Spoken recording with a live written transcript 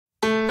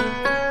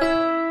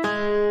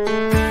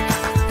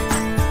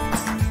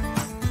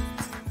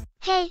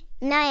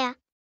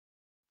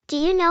Do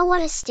you know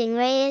what a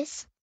stingray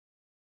is?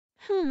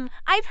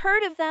 I've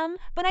heard of them,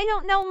 but I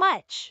don't know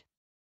much.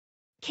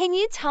 Can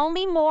you tell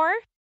me more?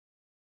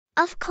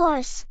 Of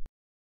course.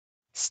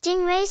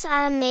 Stingrays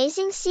are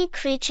amazing sea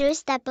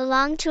creatures that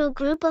belong to a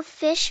group of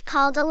fish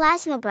called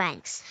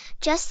elasmobranchs,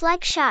 just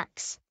like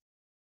sharks.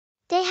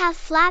 They have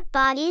flat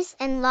bodies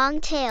and long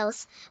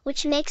tails,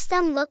 which makes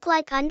them look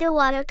like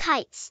underwater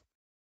kites.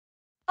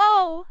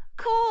 Oh,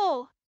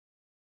 cool!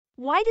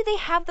 Why do they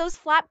have those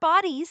flat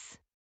bodies?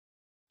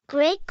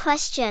 Great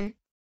question.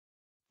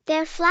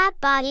 Their flat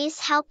bodies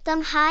help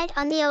them hide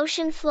on the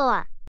ocean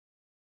floor.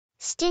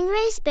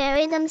 Stingrays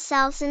bury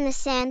themselves in the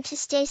sand to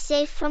stay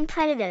safe from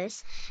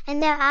predators, and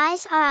their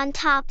eyes are on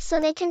top so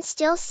they can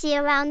still see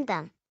around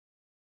them.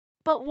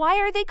 But why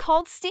are they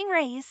called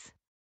stingrays?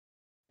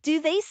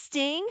 Do they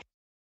sting?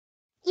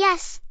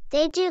 Yes,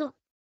 they do.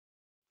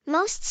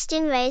 Most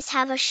stingrays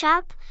have a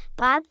sharp,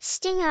 barbed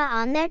stinger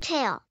on their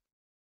tail.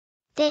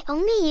 They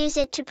only use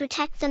it to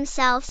protect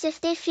themselves if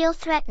they feel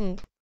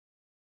threatened.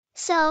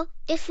 So,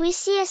 if we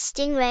see a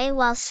stingray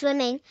while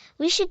swimming,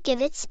 we should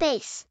give it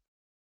space.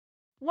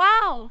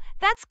 Wow,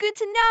 that's good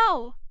to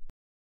know!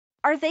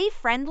 Are they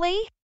friendly?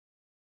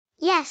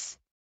 Yes.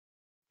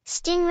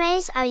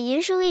 Stingrays are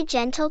usually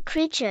gentle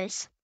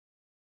creatures.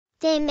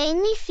 They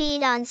mainly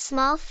feed on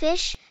small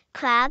fish,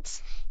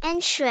 crabs,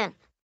 and shrimp.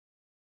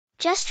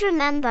 Just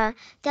remember,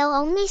 they'll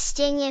only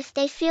sting if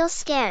they feel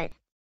scared.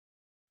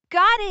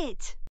 Got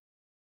it!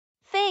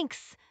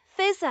 Thanks,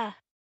 Fizza.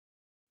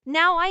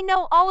 Now I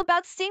know all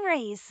about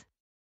stingrays.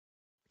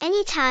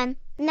 Anytime,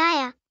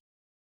 Naya.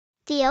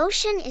 The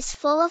ocean is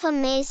full of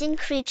amazing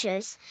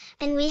creatures,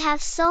 and we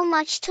have so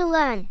much to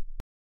learn.